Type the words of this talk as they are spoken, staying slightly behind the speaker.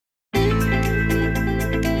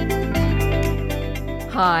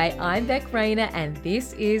Hi, I'm Beck Rayner and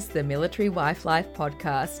this is the Military Wife Life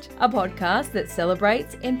Podcast, a podcast that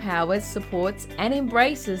celebrates, empowers, supports and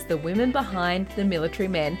embraces the women behind the military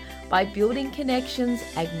men by building connections,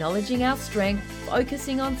 acknowledging our strength,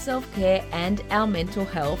 focusing on self-care and our mental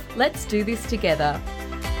health. Let's do this together.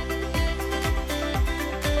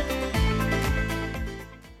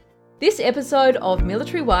 This episode of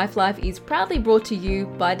Military Wife Life is proudly brought to you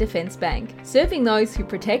by Defence Bank. Serving those who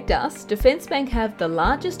protect us, Defence Bank have the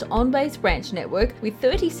largest on-base branch network with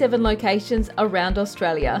 37 locations around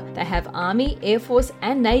Australia. They have Army, Air Force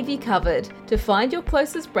and Navy covered. To find your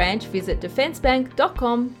closest branch, visit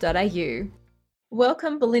defencebank.com.au.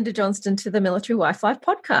 Welcome, Belinda Johnston, to the Military Wife Life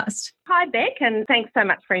podcast. Hi, Beck, and thanks so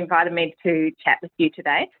much for inviting me to chat with you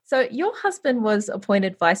today. So your husband was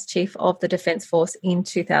appointed Vice Chief of the Defence Force in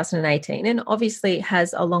 2018 and obviously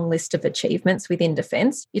has a long list of achievements within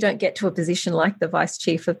Defence. You don't get to a position like the Vice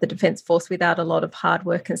Chief of the Defence Force without a lot of hard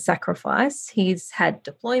work and sacrifice. He's had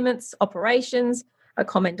deployments, operations, a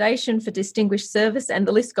commendation for distinguished service, and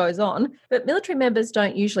the list goes on. But military members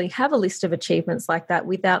don't usually have a list of achievements like that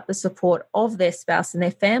without the support of their spouse and their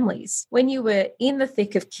families. When you were in the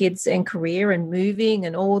thick of kids and career and moving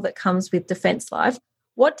and all that comes with defence life,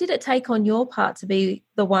 what did it take on your part to be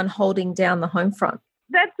the one holding down the home front?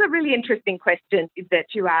 That's a really interesting question that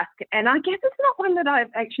you ask. And I guess it's not one that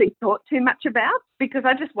I've actually thought too much about because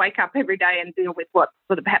I just wake up every day and deal with what's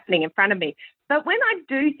sort of happening in front of me. But when I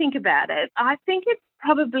do think about it, I think it's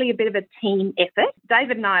probably a bit of a team effort.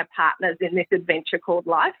 David and I are partners in this adventure called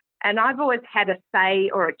life. And I've always had a say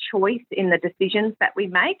or a choice in the decisions that we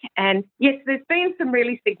make. And yes, there's been some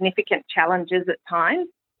really significant challenges at times,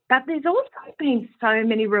 but there's also been so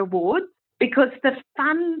many rewards. Because the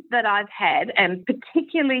fun that I've had, and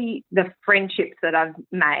particularly the friendships that I've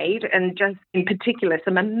made, and just in particular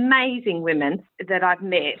some amazing women that I've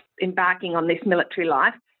met embarking on this military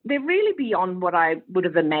life, they're really beyond what I would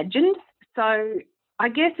have imagined. So I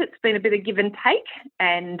guess it's been a bit of give and take,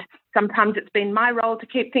 and sometimes it's been my role to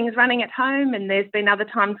keep things running at home, and there's been other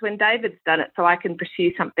times when David's done it so I can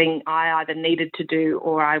pursue something I either needed to do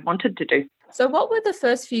or I wanted to do. So what were the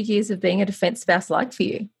first few years of being a defence spouse like for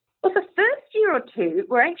you? Well, the first year or two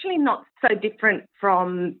were actually not so different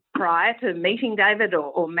from prior to meeting David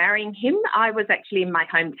or marrying him. I was actually in my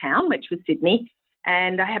hometown, which was Sydney,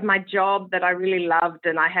 and I had my job that I really loved,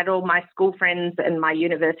 and I had all my school friends and my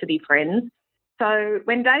university friends. So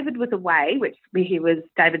when David was away,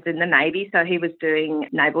 David's in the Navy, so he was doing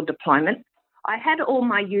naval deployments, I had all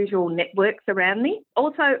my usual networks around me.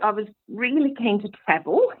 Also, I was really keen to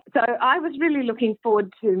travel. So I was really looking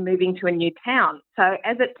forward to moving to a new town. So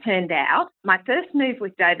as it turned out, my first move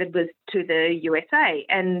with David was to the USA.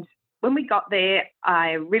 And when we got there,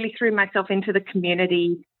 I really threw myself into the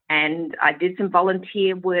community and I did some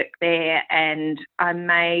volunteer work there, and I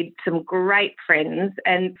made some great friends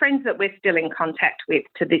and friends that we're still in contact with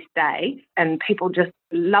to this day. And people just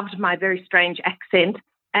loved my very strange accent.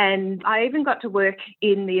 And I even got to work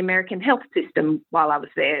in the American health system while I was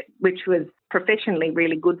there, which was professionally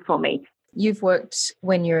really good for me. You've worked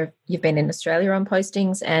when you've been in Australia on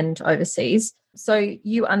postings and overseas, so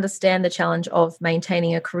you understand the challenge of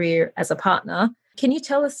maintaining a career as a partner. Can you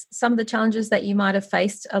tell us some of the challenges that you might have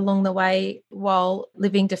faced along the way while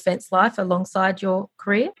living defence life alongside your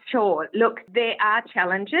career? Sure. Look, there are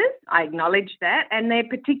challenges. I acknowledge that, and they're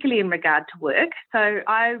particularly in regard to work. So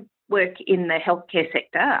I work in the healthcare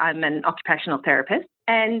sector. I'm an occupational therapist.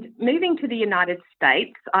 And moving to the United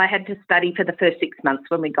States, I had to study for the first 6 months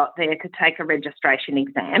when we got there to take a registration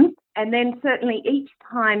exam. And then certainly each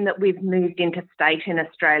time that we've moved interstate in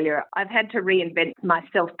Australia, I've had to reinvent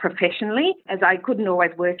myself professionally, as I couldn't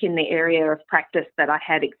always work in the area of practice that I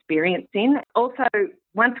had experience in. Also,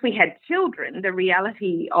 once we had children, the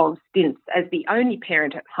reality of stints as the only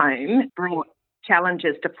parent at home brought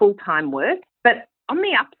challenges to full-time work. But on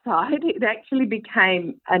the upside, it actually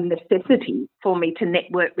became a necessity for me to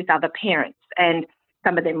network with other parents, and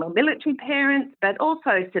some of them were military parents, but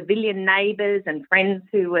also civilian neighbours and friends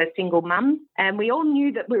who were single mums. And we all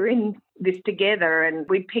knew that we were in this together, and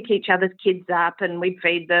we'd pick each other's kids up and we'd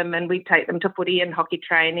feed them and we'd take them to footy and hockey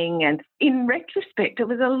training. And in retrospect, it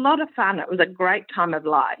was a lot of fun. It was a great time of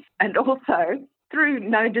life. And also, through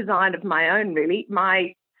no design of my own, really,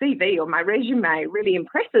 my CV or my resume really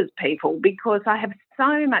impresses people because I have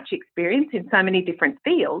so much experience in so many different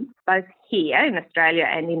fields, both here in Australia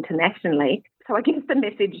and internationally. So I guess the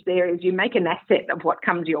message there is you make an asset of what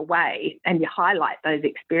comes your way and you highlight those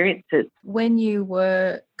experiences. When you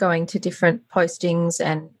were going to different postings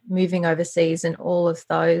and moving overseas and all of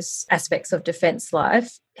those aspects of defence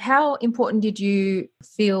life, how important did you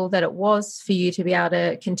feel that it was for you to be able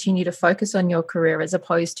to continue to focus on your career as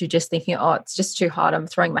opposed to just thinking, oh, it's just too hard. I'm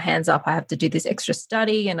throwing my hands up. I have to do this extra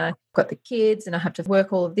study and I've got the kids and I have to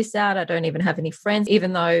work all of this out. I don't even have any friends,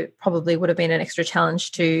 even though probably would have been an extra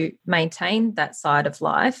challenge to maintain that side of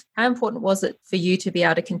life. How important was it for you to be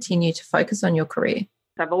able to continue to focus on your career?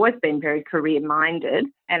 I've always been very career-minded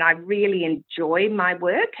and I really enjoy my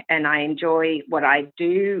work and I enjoy what I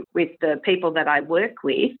do with the people that I work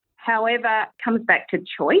with. However, it comes back to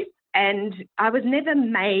choice. And I was never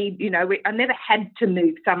made, I never had to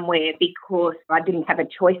move somewhere because I didn't have a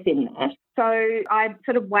choice in that. So I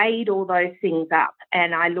sort of weighed all those things up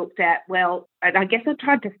and I looked at, and I guess I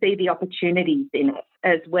tried to see the opportunities in it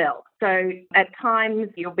as well. So at times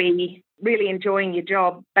you'll be really enjoying your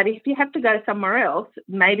job, but if you have to go somewhere else,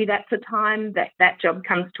 maybe that's the time that that job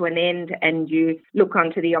comes to an end and you look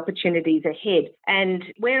onto the opportunities ahead. And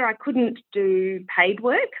where I couldn't do paid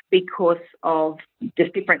work because of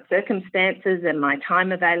just different circumstances and my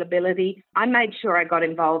time availability, I made sure I got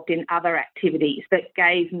involved in other activities that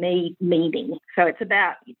gave me meaning. So it's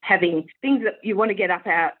about having things that you want to get up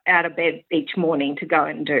out of bed each morning to go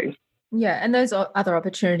and do. Yeah, and those other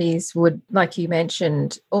opportunities would, like you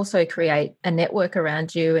mentioned, also create a network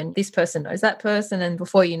around you and this person knows that person and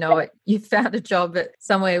before you know it, you found a job at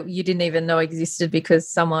somewhere you didn't even know existed because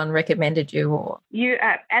someone recommended you. You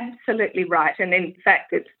are absolutely right. And in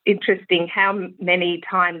fact, it's interesting how many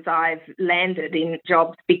times I've landed in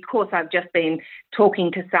jobs because I've just been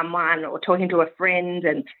talking to someone or talking to a friend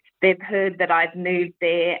and they've heard that I've moved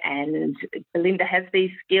there and Belinda has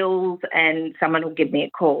these skills and someone will give me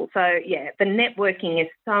a call. So, yeah, the networking is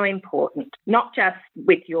so important, not just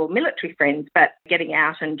with your military friends, but getting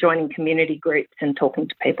out and joining community groups and talking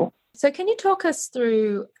to people. So can you talk us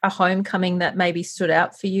through a homecoming that maybe stood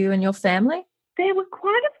out for you and your family? There were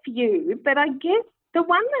quite a few, but I guess the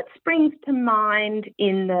one that springs to mind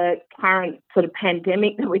in the current sort of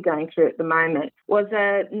pandemic that we're going through at the moment was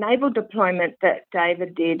a naval deployment that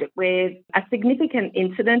David did where a significant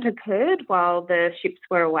incident occurred while the ships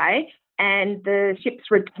were away and the ship's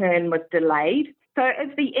return was delayed. So as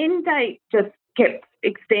the end date just kept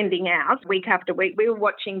extending out week after week, we were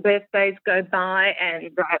watching birthdays go by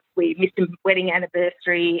and we missed a wedding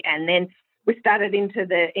anniversary and then we started into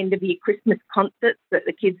the end-of-year Christmas concerts that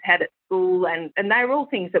the kids had at school, and they were all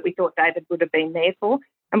things that we thought David would have been there for.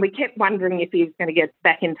 And we kept wondering if he was going to get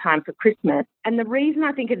back in time for Christmas. And the reason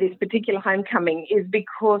I think of this particular homecoming is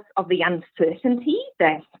because of the uncertainty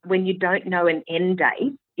that when you don't know an end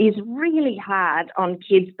date is really hard on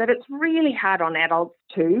kids, but it's really hard on adults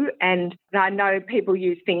too. And I know people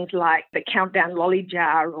use things like the countdown lolly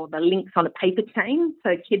jar or the links on a paper chain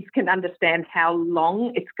so kids can understand how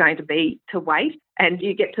long it's going to be to wait. And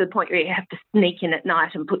you get to the point where you have to sneak in at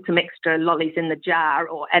night and put some extra lollies in the jar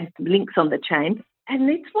or add some links on the chain. And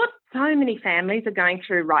it's what so many families are going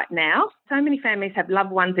through right now. So many families have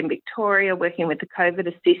loved ones in Victoria working with the COVID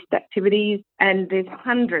assist activities, and there's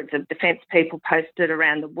hundreds of defence people posted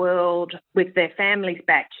around the world with their families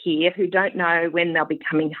back here who don't know when they'll be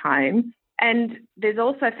coming home. And there's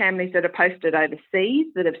also families that are posted overseas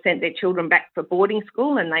that have sent their children back for boarding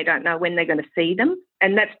school and they don't know when they're going to see them.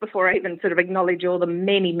 And that's before I even sort of acknowledge all the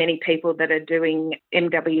many, many people that are doing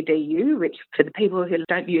MWDU, which for the people who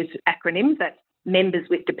don't use acronyms, that's members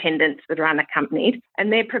with dependents that are unaccompanied,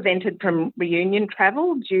 and they're prevented from reunion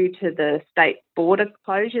travel due to the state border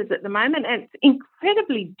closures at the moment. And it's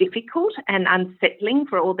incredibly difficult and unsettling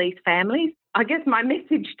for all these families. I guess my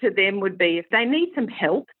message to them would be if they need some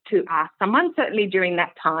help to ask someone, certainly during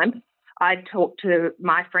that time. I talk to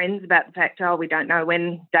my friends about the fact, we don't know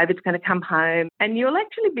when David's going to come home. And you'll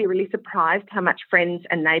actually be really surprised how much friends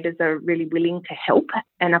and neighbours are really willing to help.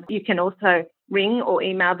 And you can also ring or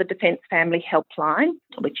email the Defence Family Helpline,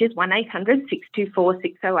 which is 1800 624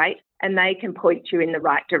 608, and they can point you in the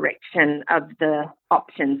right direction of the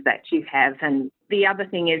options that you have. And the other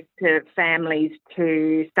thing is to families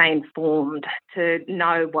to stay informed, to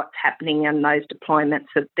know what's happening in those deployments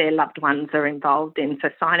that their loved ones are involved in. So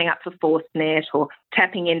signing up for ForceNet or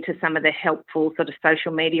tapping into some of the helpful sort of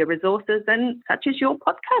social media resources and such as your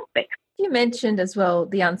podcast, Beck. You mentioned as well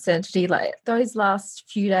the uncertainty, like those last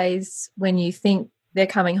few days when you think they're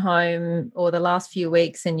coming home or the last few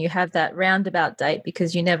weeks and you have that roundabout date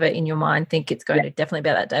because you never in your mind think it's going to definitely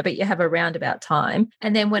be that day, but you have a roundabout time.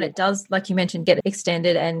 And then when it does, like you mentioned, get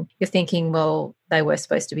extended and you're thinking, well, they were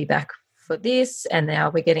supposed to be back for this and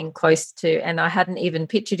now we're getting close to, and I hadn't even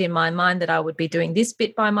pictured in my mind that I would be doing this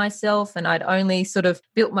bit by myself, and I'd only sort of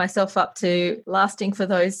built myself up to lasting for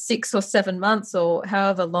those 6 or 7 months or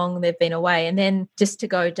however long they've been away, and then just to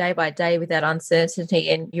go day by day with that uncertainty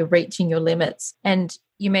and you're reaching your limits. And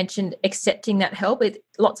you mentioned accepting that help.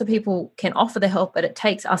 Lots of people can offer the help, but it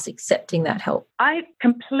takes us accepting that help. I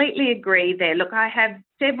completely agree there. Look, I have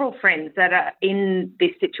several friends that are in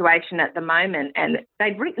this situation at the moment, and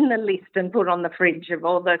they've written a list and put on the fridge of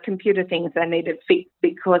all the computer things they needed fixed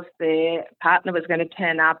because their partner was going to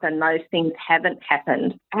turn up, and those things haven't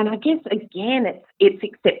happened. And I guess, again, it's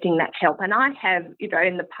accepting that help. And I have,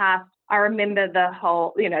 in the past, I remember the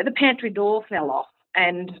whole, the pantry door fell off.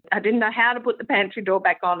 And I didn't know how to put the pantry door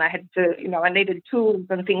back on. I had to, I needed tools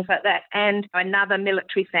and things like that. And another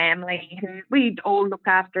military family, we'd all look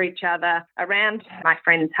after each other around. My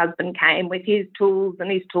friend's husband came with his tools and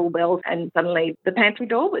his tool belt, and suddenly the pantry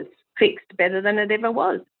door was fixed better than it ever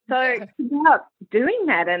was. So about doing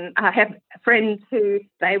that, and I have friends who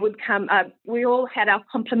they would come up. We all had our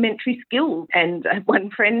complementary skills, and one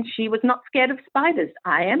friend, she was not scared of spiders.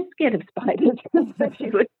 I am scared of spiders. So she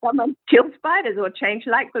would come and kill spiders or change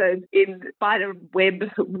light globes in spider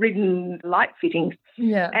web-ridden light fittings.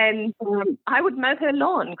 Yeah. And I would mow her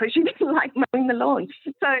lawn because she didn't like mowing the lawn.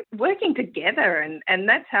 So working together, and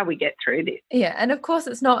that's how we get through this. Yeah, and of course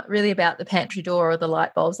it's not really about the pantry door or the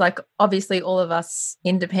light bulbs. Like, obviously all of us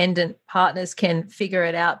independent partners can figure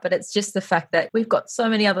it out, but it's just the fact that we've got so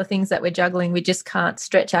many other things that we're juggling. We just can't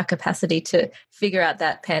stretch our capacity to figure out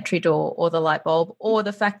that pantry door or the light bulb, or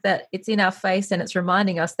the fact that it's in our face and it's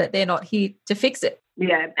reminding us that they're not here to fix it.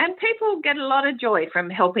 Yeah, and people get a lot of joy from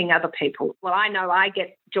helping other people. Well, I know I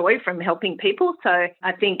get joy from helping people. So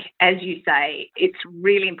I think, as you say, it's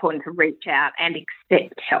really important to reach out and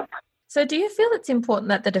accept help. So do you feel it's important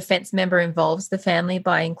that the defence member involves the family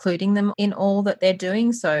by including them in all that they're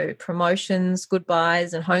doing? So promotions,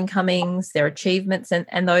 goodbyes and homecomings, their achievements,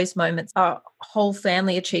 and those moments are whole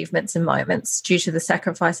family achievements and moments due to the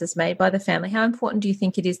sacrifices made by the family. How important do you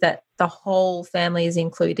think it is that the whole family is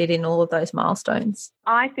included in all of those milestones?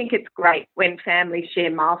 I think it's great when families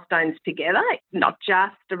share milestones together, not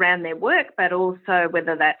just around their work, but also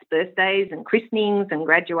whether that's birthdays and christenings and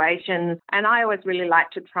graduations. And I always really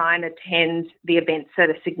like to try and attend the events that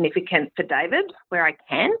are significant for David where I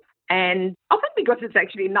can. And often because it's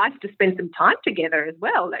actually nice to spend some time together as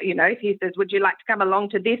well. If he says, would you like to come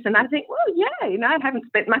along to this? And I think, well, yeah, I haven't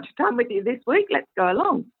spent much time with you this week. Let's go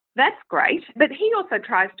along. That's great. But he also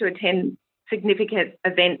tries to attend significant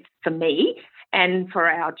events for me and for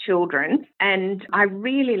our children. And I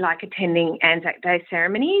really like attending Anzac Day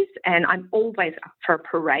ceremonies, and I'm always up for a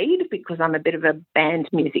parade because I'm a bit of a band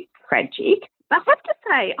music tragic. But I have to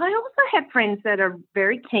say, I also have friends that are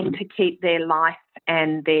very keen to keep their life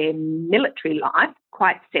and their military life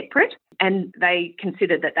quite separate, and they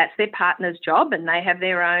consider that that's their partner's job and they have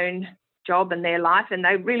their own job and their life, and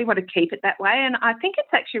they really want to keep it that way. And I think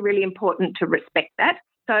it's actually really important to respect that.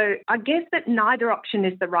 So I guess that neither option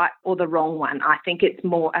is the right or the wrong one. I think it's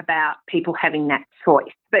more about people having that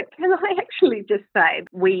choice. But can I actually just say,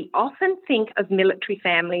 we often think of military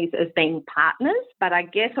families as being partners, but I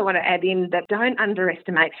guess I want to add in that don't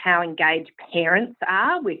underestimate how engaged parents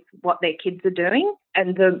are with what their kids are doing.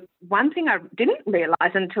 And the one thing I didn't realise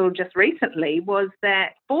until just recently was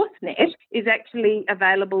that ForceNet is actually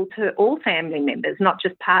available to all family members, not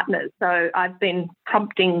just partners. So I've been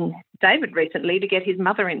prompting David recently to get his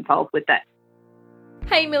mother involved with that.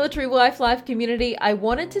 Hey Military Wife Life community, I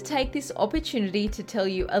wanted to take this opportunity to tell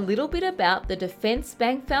you a little bit about the Defence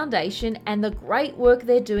Bank Foundation and the great work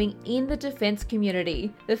they're doing in the defence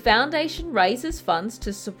community. The foundation raises funds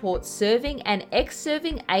to support serving and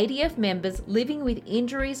ex-serving ADF members living with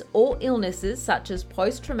injuries or illnesses such as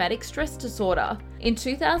post-traumatic stress disorder. In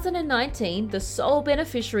 2019, the sole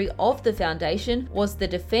beneficiary of the foundation was the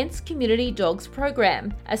Defence Community Dogs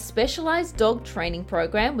Program, a specialised dog training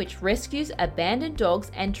program which rescues abandoned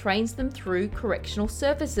dogs and trains them through correctional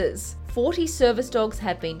services. 40 service dogs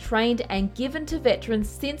have been trained and given to veterans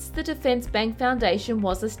since the Defence Bank Foundation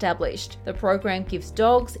was established. The program gives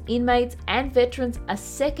dogs, inmates and veterans a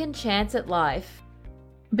second chance at life.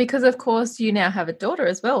 Because, of course, you now have a daughter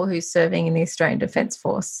as well who's serving in the Australian Defence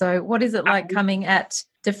Force. So what is it like coming at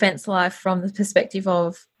Defence Life from the perspective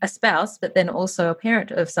of a spouse, but then also a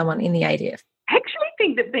parent of someone in the ADF? I actually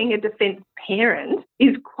think that being a defence parent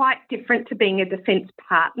is quite different to being a defence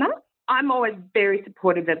partner. I'm always very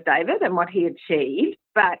supportive of David and what he achieved,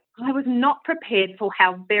 but I was not prepared for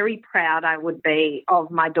how very proud I would be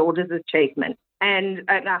of my daughter's achievement. And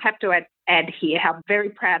I have to add here how very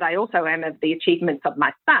proud I also am of the achievements of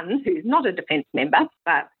my son, who's not a defence member,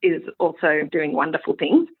 but is also doing wonderful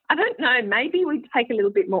things. I don't know, maybe we take a little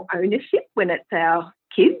bit more ownership when it's our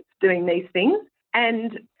kids doing these things.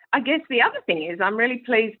 And I guess the other thing is I'm really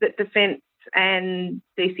pleased that Defence and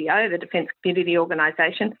DCO, the Defence Community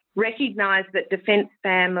Organisation, recognise that defence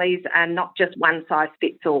families are not just one size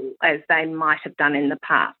fits all as they might have done in the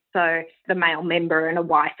past. So the male member and a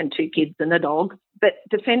wife and 2 kids and a dog. But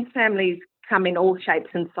defence families come in all shapes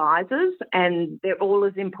and sizes, and they're all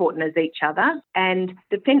as important as each other. And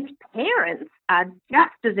defence parents are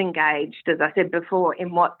just as engaged, as I said before,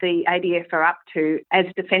 in what the ADF are up to as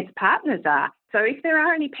defence partners are. So if there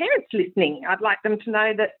are any parents listening, I'd like them to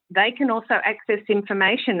know that they can also access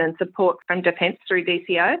information and support from Defence through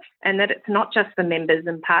DCO, and that it's not just the members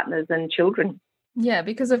and partners and children. Yeah,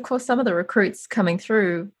 because of course some of the recruits coming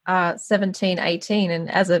through are 17, 18.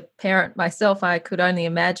 And as a parent myself, I could only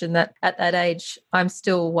imagine that at that age, I'm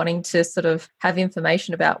still wanting to sort of have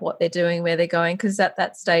information about what they're doing, where they're going, because at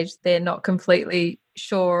that stage, they're not completely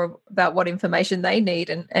sure about what information they need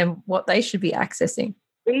and what they should be accessing.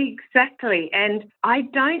 Exactly. And I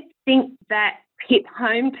don't think that hit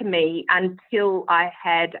home to me until I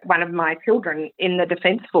had one of my children in the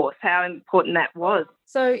Defence Force, how important that was.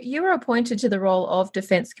 So you were appointed to the role of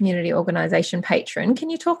Defence Community Organisation Patron. Can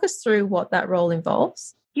you talk us through what that role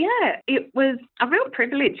involves? Yeah, it was a real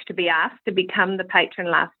privilege to be asked to become the patron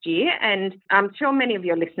last year. And I'm sure many of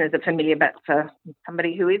your listeners are familiar, but for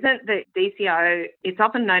somebody who isn't, the DCO, it's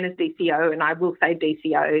often known as DCO, and I will say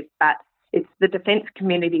DCO, but it's the Defence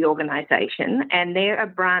Community Organisation, and they're a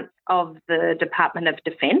branch of the Department of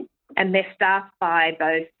Defence, and they're staffed by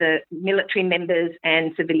both the military members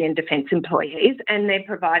and civilian defence employees, and they're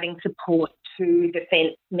providing support to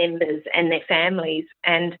defence members and their families.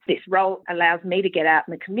 And this role allows me to get out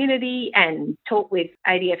in the community and talk with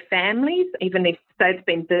ADF families, even if it's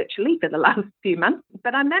been virtually for the last few months.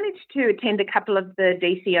 But I managed to attend a couple of the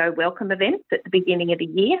DCO welcome events at the beginning of the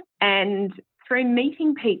year, and through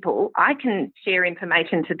meeting people, I can share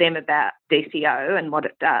information to them about DCO and what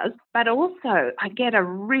it does, but also I get a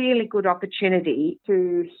really good opportunity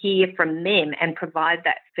to hear from them and provide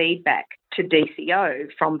that feedback to DCO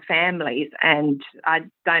from families, and I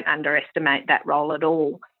don't underestimate that role at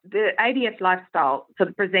all. The ADF lifestyle sort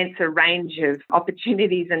of presents a range of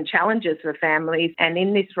opportunities and challenges for families, and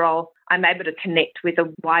in this role, I'm able to connect with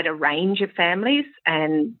a wider range of families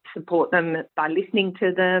and support them by listening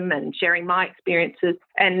to them and sharing my experiences.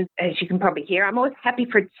 And as you can probably hear, I'm always happy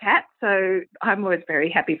for a chat, so I'm always very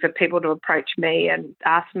happy for people to approach me and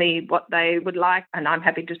ask me what they would like, and I'm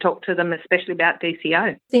happy to talk to them, especially about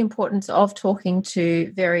DCO. The importance of talking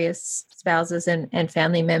to various spouses and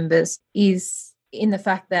family members is in the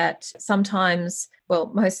fact that sometimes,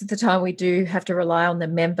 well, most of the time we do have to rely on the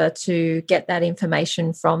member to get that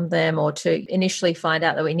information from them, or to initially find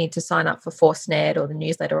out that we need to sign up for ForceNet or the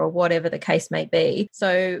newsletter or whatever the case may be.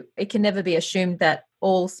 So it can never be assumed that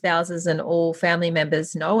all spouses and all family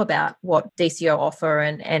members know about what DCO offer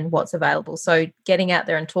and what's available. So getting out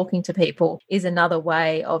there and talking to people is another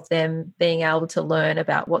way of them being able to learn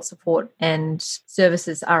about what support and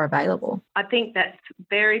services are available. I think that's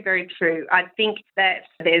very, very true. I think that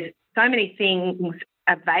there's so many things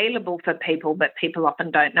available for people, but people often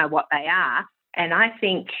don't know what they are. And I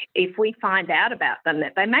think if we find out about them,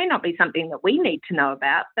 that they may not be something that we need to know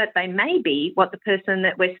about, but they may be what the person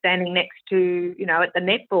that we're standing next to, at the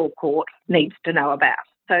netball court needs to know about.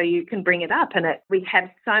 So you can bring it up. And we have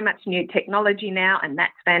so much new technology now, and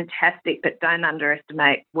that's fantastic, but don't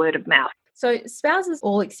underestimate word of mouth. So spouses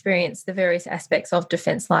all experience the various aspects of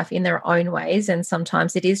defence life in their own ways, and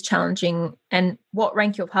sometimes it is challenging. And what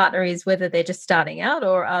rank your partner is, whether they're just starting out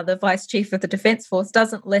or are the Vice Chief of the Defence Force,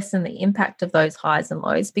 doesn't lessen the impact of those highs and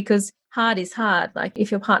lows, because hard is hard. Like if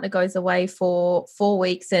your partner goes away for 4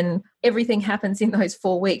 weeks and everything happens in those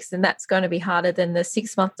 4 weeks, then that's going to be harder than the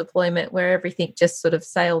 6-month deployment where everything just sort of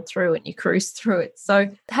sailed through and you cruised through it. So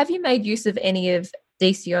have you made use of any of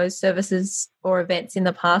DCO's services or events in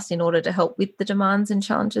the past in order to help with the demands and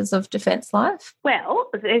challenges of defence life? Well,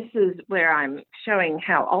 this is where I'm showing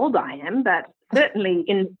how old I am, but certainly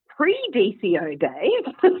in pre-DCO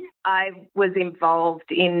days, I was involved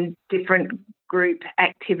in different group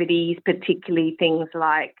activities, particularly things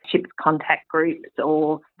like ship's contact groups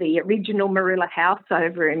or the original Marilla House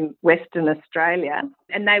over in Western Australia.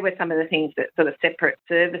 And they were some of the things that sort of separate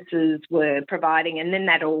services were providing. And then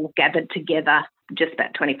that all gathered together just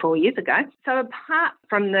about 24 years ago. So apart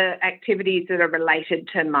from the activities that are related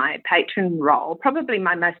to my patron role, probably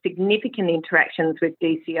my most significant interactions with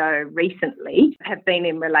DCO recently have been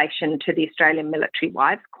in relation to the Australian Military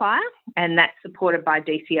Wives Choir, and that's supported by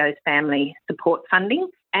DCO's Family Support Funding.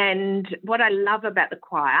 And what I love about the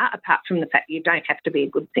choir, apart from the fact you don't have to be a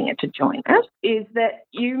good singer to join it, is that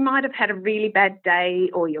you might have had a really bad day,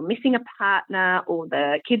 or you're missing a partner, or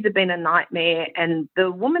the kids have been a nightmare, and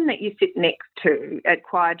the woman that you sit next to at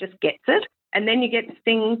choir just gets it. And then you get to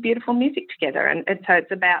sing beautiful music together. And so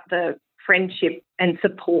it's about the friendship and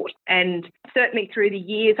support. And certainly through the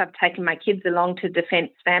years, I've taken my kids along to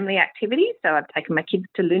Defence family activities. So I've taken my kids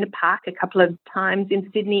to Luna Park a couple of times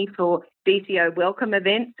in Sydney for DCO welcome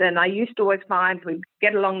events. And I used to always find we'd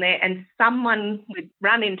get along there and someone would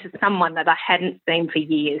run into someone that I hadn't seen for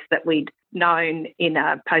years that we'd known in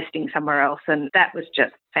a posting somewhere else. And that was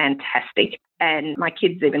just fantastic. And my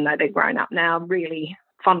kids, even though they're grown up now, really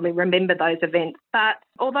fondly remember those events. But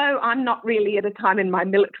although I'm not really at a time in my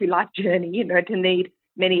military life journey, to need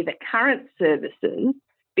many of the current services,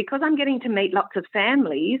 because I'm getting to meet lots of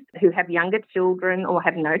families who have younger children or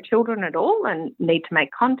have no children at all and need to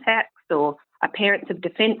make contacts, or are parents of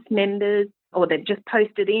defence members, or they've just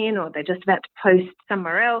posted in, or they're just about to post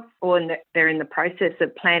somewhere else, or they're in the process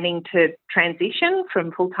of planning to transition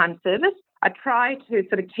from full-time service. I try to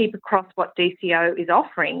sort of keep across what DCO is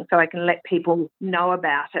offering so I can let people know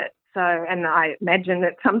about it. So, and I imagine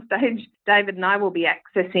at some stage, David and I will be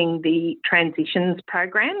accessing the transitions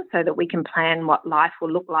program so that we can plan what life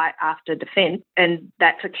will look like after defence. And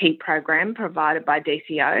that's a key program provided by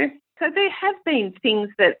DCO. So there have been things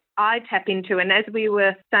that I tap into, and as we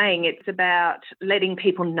were saying, it's about letting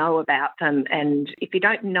people know about them, and if you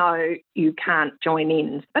don't know, you can't join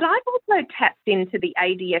in. But I've also tapped into the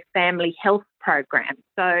ADF Family Health Program.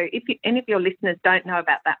 So if any of your listeners don't know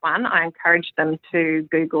about that one, I encourage them to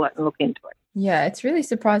Google it and look into it. Yeah, it's really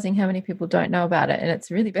surprising how many people don't know about it, and it's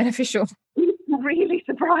really beneficial. Really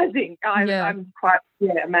surprising. I'm quite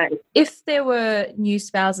amazed. If there were new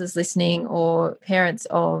spouses listening or parents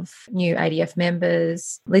of new ADF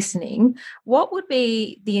members listening, what would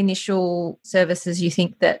be the initial services you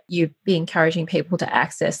think that you'd be encouraging people to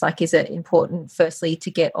access? Like, is it important firstly to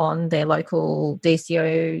get on their local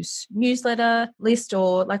DCO's newsletter list,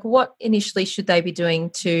 or like what initially should they be doing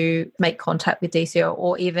to make contact with DCO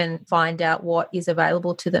or even find out what is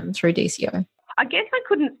available to them through DCO? I guess I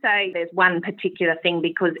couldn't say there's one particular thing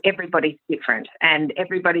because everybody's different and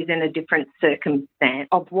everybody's in a different circumstance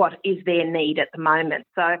of what is their need at the moment.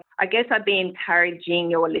 So I guess I'd be encouraging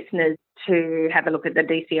your listeners to have a look at the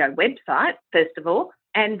DCO website, first of all,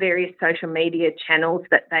 and various social media channels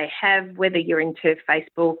that they have, whether you're into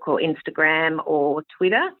Facebook or Instagram or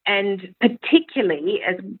Twitter. And particularly,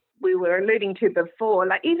 as we were alluding to before,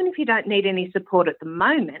 like even if you don't need any support at the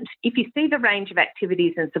moment, if you see the range of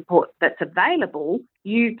activities and support that's available,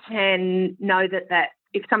 you can know that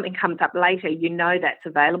if something comes up later, you know that's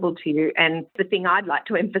available to you. And the thing I'd like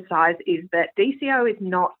to emphasise is that DCO is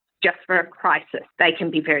not just for a crisis. They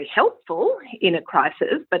can be very helpful in a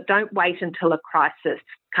crisis, but don't wait until a crisis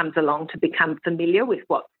comes along to become familiar with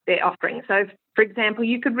what they're offering. So, for example,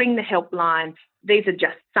 you could ring the helpline. These are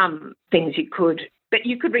just some things you could. But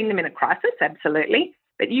you could ring them in a crisis, absolutely.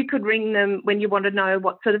 But you could ring them when you want to know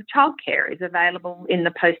what sort of childcare is available in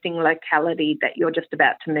the posting locality that you're just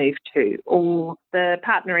about to move to, or the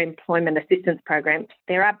Partner Employment Assistance Program.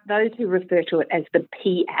 There are those who refer to it as the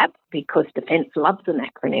PAP because Defence loves an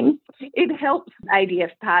acronym. It helps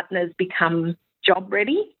ADF partners become job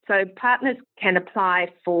ready. So partners can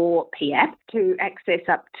apply for PAP to access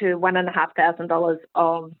up to $1,500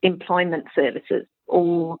 of employment services,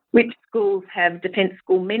 or which schools have Defence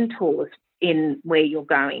School mentors in where you're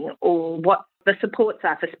going, or what the supports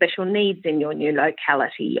are for special needs in your new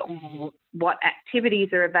locality, or what activities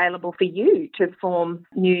are available for you to form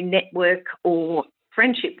new network or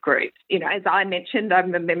friendship groups. As I mentioned,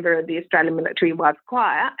 I'm a member of the Australian Military Wives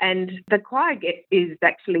Choir, and the choir is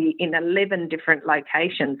actually in 11 different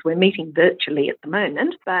locations. We're meeting virtually at the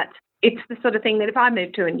moment, but it's the sort of thing that if I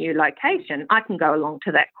move to a new location, I can go along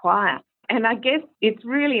to that choir. And I guess it's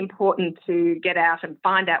really important to get out and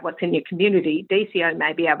find out what's in your community. DCO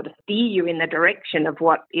may be able to steer you in the direction of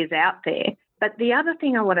what is out there. But the other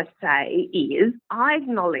thing I want to say is I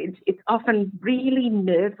acknowledge it's often really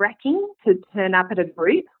nerve-wracking to turn up at a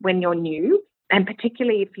group when you're new, and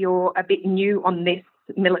particularly if you're a bit new on this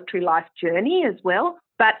military life journey as well.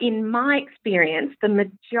 But in my experience, the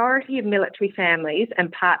majority of military families and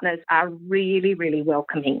partners are really, really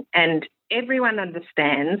welcoming, and everyone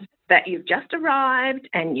understands that you've just arrived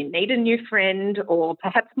and you need a new friend, or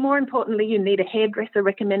perhaps more importantly, you need a hairdresser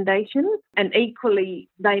recommendation. And equally,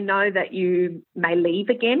 they know that you may leave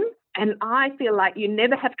again. And I feel like you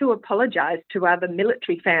never have to apologise to other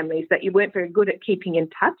military families that you weren't very good at keeping in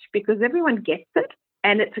touch, because everyone gets it.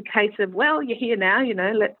 And it's a case of, well, you're here now,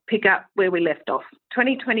 let's pick up where we left off.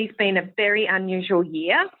 2020 has been a very unusual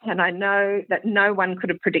year, and I know that no one could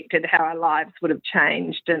have predicted how our lives would have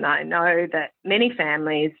changed. And I know that many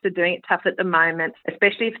families are doing it tough at the moment,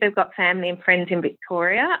 especially if they've got family and friends in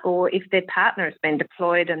Victoria, or if their partner has been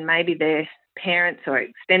deployed and maybe their parents or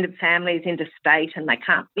extended families interstate and they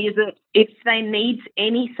can't visit. If they need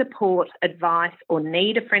any support, advice, or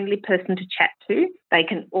need a friendly person to chat to, they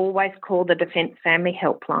can always call the Defence Family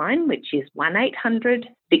Helpline, which is 1800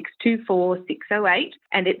 624 608,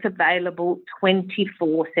 and it's available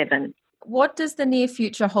 24/7. What does the near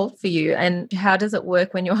future hold for you, and how does it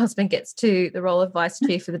work when your husband gets to the role of Vice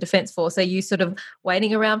Chief of the Defence Force? Are you sort of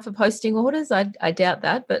waiting around for posting orders? I doubt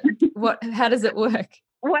that, but how does it work?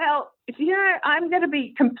 Well, I'm going to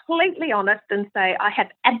be completely honest and say I have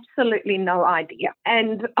absolutely no idea.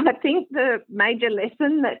 And I think the major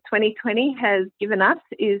lesson that 2020 has given us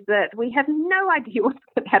is that we have no idea what's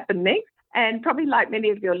going to happen next. And probably like many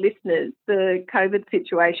of your listeners, the COVID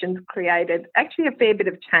situation's created actually a fair bit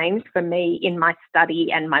of change for me in my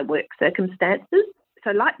study and my work circumstances. So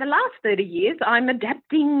like the last 30 years, I'm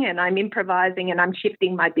adapting and I'm improvising and I'm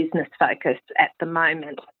shifting my business focus at the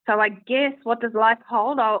moment. So I guess, what does life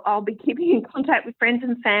hold? I'll be keeping in contact with friends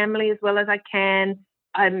and family as well as I can.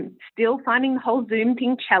 I'm still finding the whole Zoom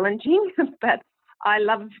thing challenging, but I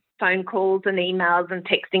love phone calls and emails and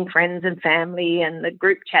texting friends and family, and the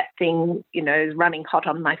group chat thing, is running hot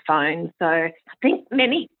on my phone. So I think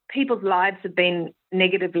many people's lives have been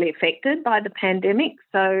negatively affected by the pandemic.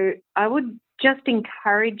 So I would just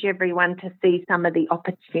encourage everyone to see some of the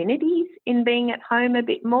opportunities in being at home a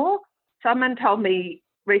bit more. Someone told me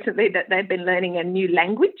recently that they've been learning a new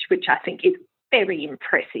language, which I think is very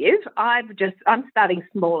impressive. I'm starting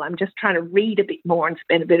small. I'm just trying to read a bit more and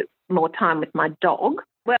spend a bit more time with my dog.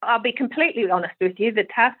 Well, I'll be completely honest with you. The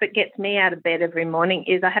task that gets me out of bed every morning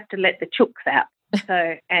is I have to let the chooks out.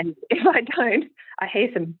 So, and if I don't, I hear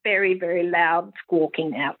some very, very loud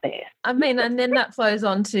squawking out there. I mean, and then that flows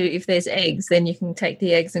on to, if there's eggs, then you can take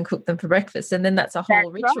the eggs and cook them for breakfast. And then that's a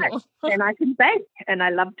whole ritual. Right. And I can bake, and I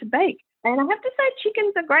love to bake. And I have to say,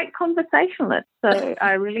 chickens are great conversationalists. So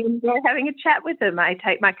I really enjoy having a chat with them. I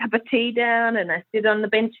take my cup of tea down and I sit on the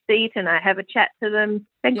bench seat and I have a chat to them.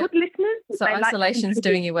 They're good listeners. So isolation's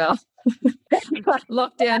doing you well.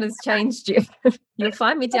 Lockdown has changed you. You'll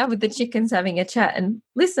find me down with the chickens having a chat, and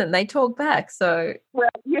listen, they talk back. So, well,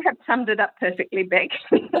 you have summed it up perfectly, Beck.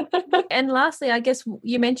 And lastly, I guess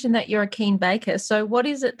you mentioned that you're a keen baker. So what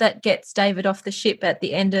is it that gets David off the ship at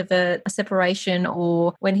the end of a separation,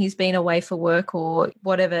 or when he's been away for work, or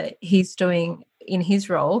whatever he's doing in his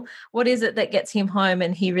role? What is it that gets him home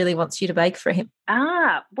and he really wants you to bake for him?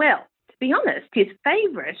 Well, to be honest, his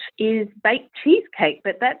favourite is baked cheesecake,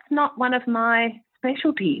 but that's not one of my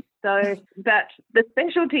specialties. So, but the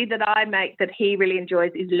specialty that I make that he really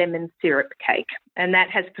enjoys is lemon syrup cake, and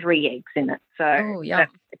that has 3 eggs in it. So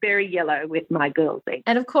that's very yellow with my girls' eggs.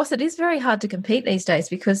 And of course, it is very hard to compete these days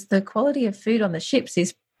because the quality of food on the ships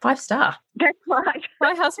is 5-star. That's right.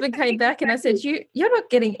 My husband came back and I said, you're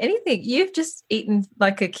not getting anything. You've just eaten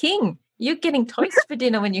like a king. You're getting toast for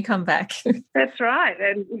dinner when you come back. That's right.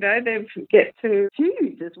 And, they get to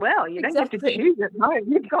choose as well. You don't have to choose at home.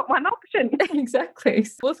 You've got one option. Exactly.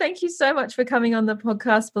 Well, thank you so much for coming on the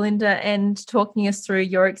podcast, Belinda, and talking us through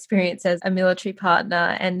your experience as a military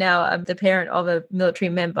partner and now the parent of a military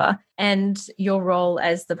member, and your role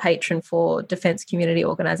as the patron for Defence Community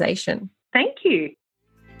Organisation. Thank you.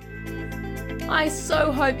 I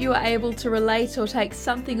so hope you are able to relate or take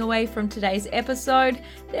something away from today's episode.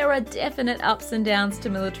 There are definite ups and downs to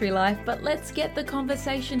military life, but let's get the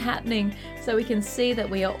conversation happening so we can see that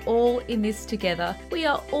we are all in this together. We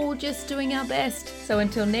are all just doing our best. So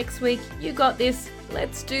until next week, you got this.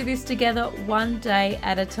 Let's do this together, one day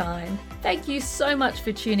at a time. Thank you so much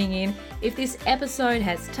for tuning in. If this episode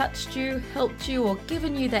has touched you, helped you, or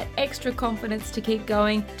given you that extra confidence to keep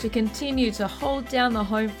going, to continue to hold down the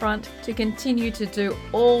home front, to continue to do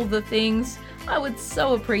all the things, I would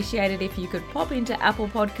so appreciate it if you could pop into Apple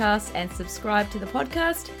Podcasts and subscribe to the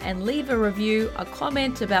podcast and leave a review, a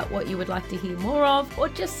comment about what you would like to hear more of, or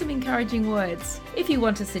just some encouraging words. If you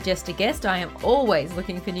want to suggest a guest, I am always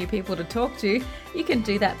looking for new people to talk to. You can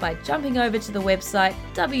do that by jumping over to the website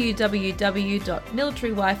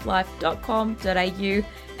www.militaryWifeLife.com.au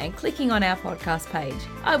and clicking on our podcast page.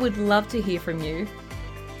 I would love to hear from you.